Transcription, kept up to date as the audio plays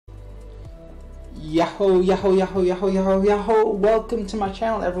Yahoo, yahoo, yahoo, yahoo, yahoo, yahoo. Welcome to my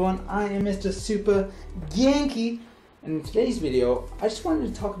channel, everyone. I am Mr. Super Yankee. And in today's video, I just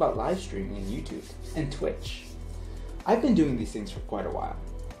wanted to talk about live streaming in YouTube and Twitch. I've been doing these things for quite a while.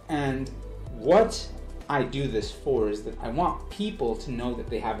 And what I do this for is that I want people to know that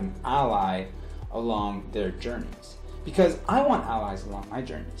they have an ally along their journeys. Because I want allies along my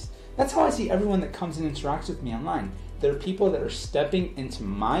journeys. That's how I see everyone that comes and interacts with me online. There are people that are stepping into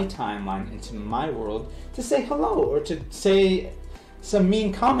my timeline, into my world, to say hello or to say some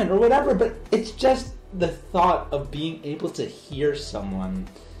mean comment or whatever, but it's just the thought of being able to hear someone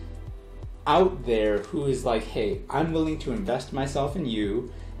out there who is like, hey, I'm willing to invest myself in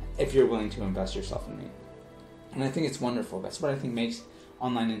you if you're willing to invest yourself in me. And I think it's wonderful. That's what I think makes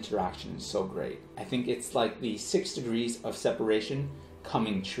online interaction so great. I think it's like the 6 degrees of separation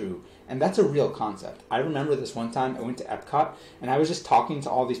coming true. And that's a real concept. I remember this one time I went to Epcot and I was just talking to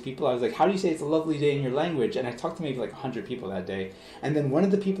all these people. I was like, how do you say it's a lovely day in your language? And I talked to maybe like 100 people that day. And then one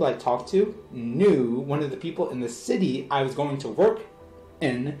of the people I talked to knew one of the people in the city I was going to work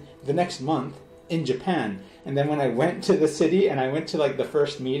in the next month in Japan. And then when I went to the city and I went to like the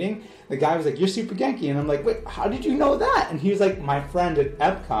first meeting, the guy was like, you're Super Genki. And I'm like, wait, how did you know that? And he was like, my friend at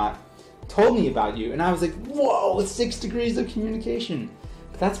Epcot told me about you. And I was like, whoa, 6 degrees of communication.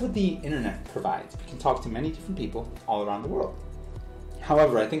 But that's what the internet provides. We can talk to many different people all around the world.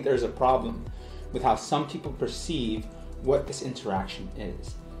 However, I think there's a problem with how some people perceive what this interaction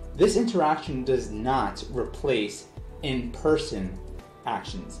is. This interaction does not replace in-person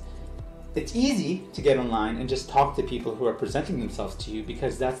actions. It's easy to get online and just talk to people who are presenting themselves to you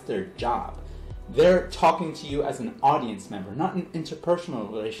because that's their job. They're talking to you as an audience member, not an interpersonal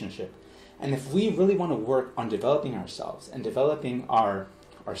relationship. And if we really want to work on developing ourselves and developing our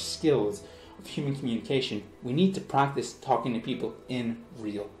skills of human communication, we need to practice talking to people in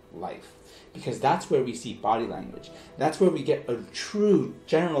real life. Because that's where we see body language. That's where we get a true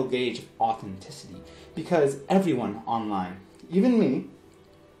general gauge of authenticity. Because everyone online, even me,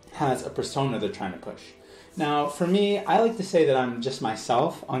 has a persona they're trying to push. Now, for me, I like to say that I'm just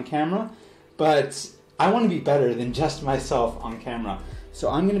myself on camera, but I want to be better than just myself on camera. So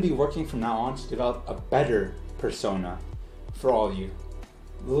I'm going to be working from now on to develop a better persona for all you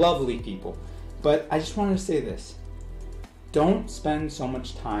lovely people. But I just wanted to say this. Don't spend so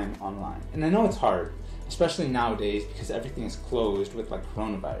much time online. And I know it's hard, especially nowadays because everything is closed with like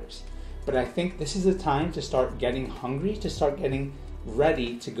coronavirus. But I think this is a time to start getting hungry, to start getting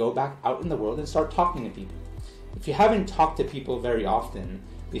ready to go back out in the world and start talking to people. If you haven't talked to people very often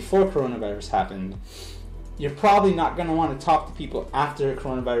before coronavirus happened, you're probably not going to want to talk to people after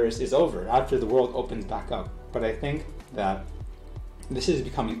coronavirus is over, after the world opens back up. But I think that this is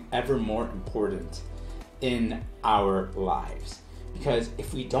becoming ever more important in our lives. Because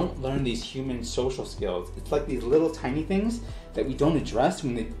if we don't learn these human social skills, it's like these little tiny things that we don't address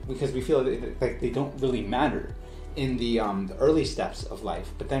because we feel like they don't really matter in the early steps of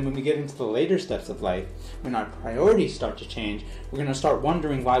life. But then when we get into the later steps of life, when our priorities start to change, we're going to start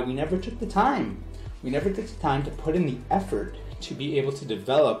wondering why we never took the time. We never took the time to put in the effort to be able to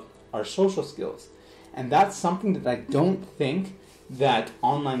develop our social skills. And that's something that I don't think that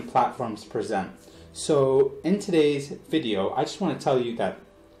online platforms present. So in today's video, I just want to tell you that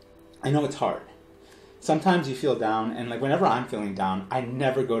I know it's hard. Sometimes you feel down, and like whenever I'm feeling down, I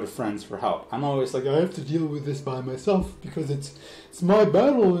never go to friends for help. I'm always like, I have to deal with this by myself because it's my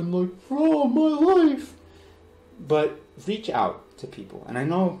battle and like, oh, my life. But reach out to people. And I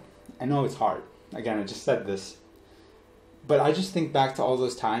know it's hard. Again, I just said this. But I just think back to all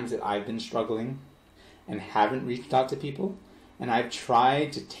those times that I've been struggling and haven't reached out to people. And I've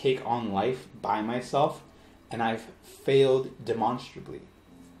tried to take on life by myself, and I've failed demonstrably.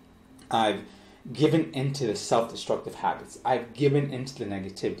 I've given into the self-destructive habits. I've given into the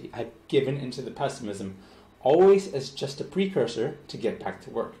negativity. I've given into the pessimism, always as just a precursor to get back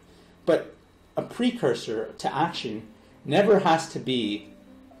to work. But a precursor to action never has to be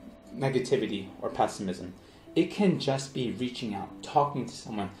negativity or pessimism. It can just be reaching out, talking to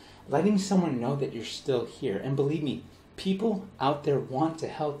someone, letting someone know that you're still here. And believe me, people out there want to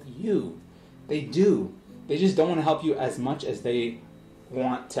help you. They do. They just don't want to help you as much as they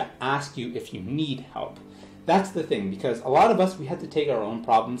want to ask you if you need help. That's the thing, because a lot of us, we have to take our own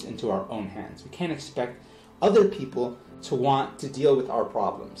problems into our own hands. We can't expect other people to want to deal with our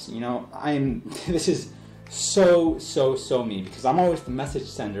problems. You know, this is so me, because I'm always the message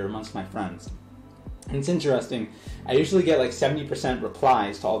sender amongst my friends. And it's interesting, I usually get like 70%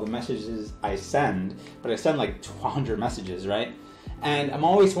 replies to all the messages I send, but I send like 100 messages, right? And I'm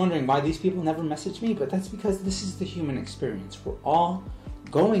always wondering why these people never message me, but that's because this is the human experience. We're all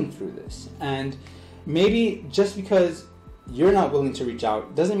going through this. And maybe just because you're not willing to reach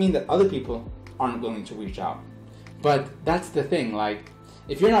out doesn't mean that other people aren't willing to reach out. But that's the thing, like,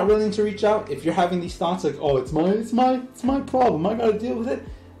 if you're not willing to reach out, if you're having these thoughts like, oh, it's my problem, I gotta deal with it,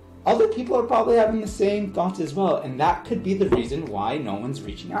 other people are probably having the same thoughts as well, and that could be the reason why no one's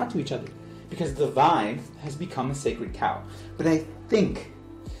reaching out to each other, because the vibe has become a sacred cow. But I think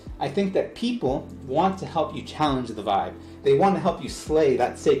that people want to help you challenge the vibe. They want to help you slay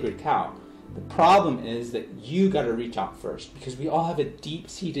that sacred cow. The problem is that you got to reach out first, because we all have a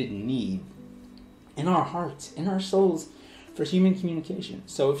deep-seated need in our hearts, in our souls, for human communication.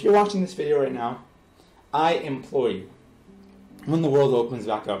 So if you're watching this video right now, I implore you, when the world opens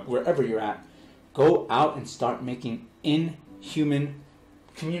back up, wherever you're at, go out and start making inhuman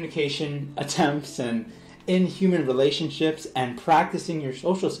communication attempts and inhuman relationships and practicing your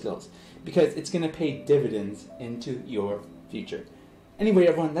social skills, because it's going to pay dividends into your future. Anyway,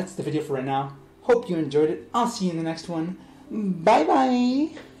 everyone, that's the video for right now. Hope you enjoyed it. I'll see you in the next one.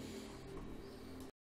 Bye-bye.